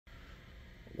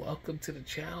Welcome to the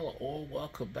channel, or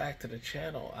welcome back to the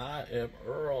channel. I am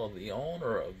Earl, the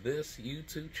owner of this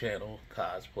YouTube channel,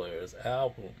 Cosplayers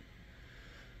Album.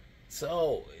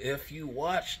 So, if you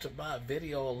watched my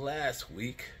video last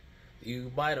week,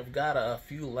 you might have got a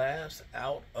few laughs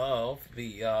out of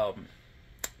the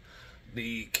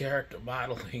character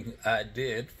modeling I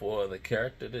did for the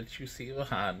character that you see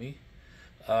behind me.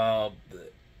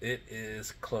 It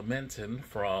is Clementine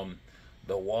from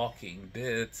the Walking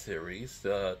Dead series,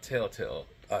 the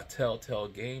Telltale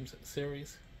Games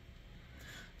series.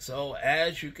 So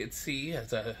as you can see,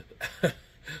 as I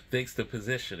fix the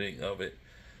positioning of it,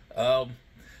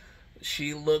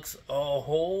 she looks a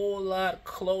whole lot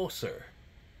closer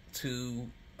to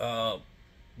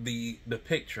the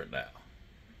picture now.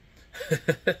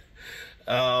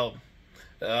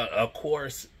 Of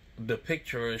course, the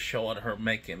picture is showing her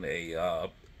making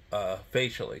a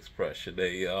facial expression,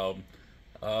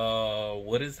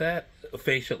 what is that? A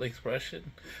facial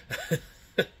expression?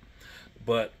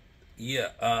 But yeah,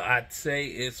 I'd say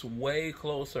it's way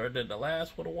closer than the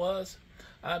last one was.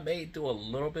 I may do a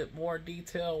little bit more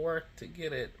detail work to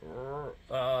get it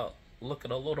looking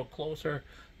a little closer,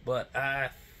 but I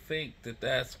think that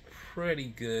that's pretty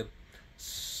good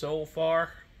so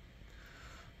far.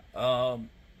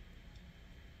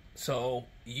 So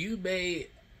you may...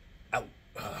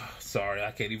 sorry,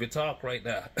 I can't even talk right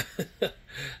now.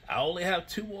 I only have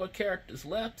 2 more characters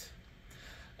left.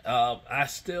 I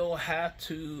still have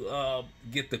to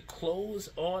get the clothes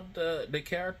on the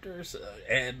characters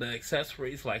and the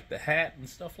accessories like the hat and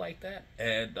stuff like that,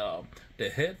 and the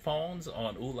headphones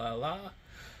on Ooh La La.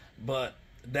 But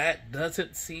that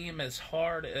doesn't seem as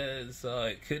hard as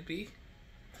it could be.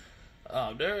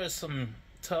 There are some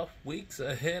tough weeks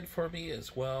ahead for me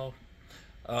as well,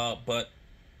 but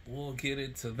we'll get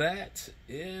into that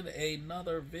in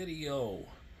another video.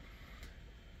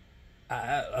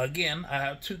 I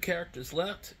have 2 characters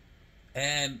left,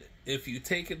 and if you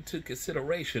take into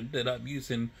consideration that I'm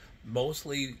using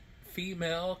mostly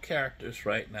female characters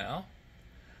right now,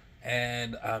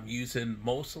 and I'm using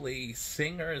mostly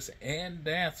singers and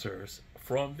dancers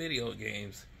from video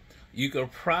games, you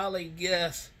could probably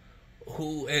guess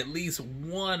who at least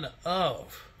one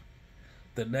of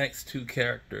the next 2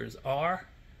 characters are.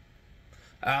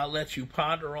 I'll let you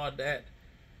ponder on that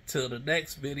till the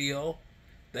next video.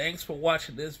 Thanks for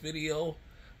watching this video.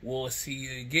 We'll see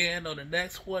you again on the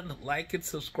next one. Like and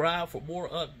subscribe for more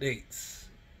updates.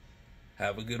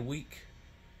 Have a good week.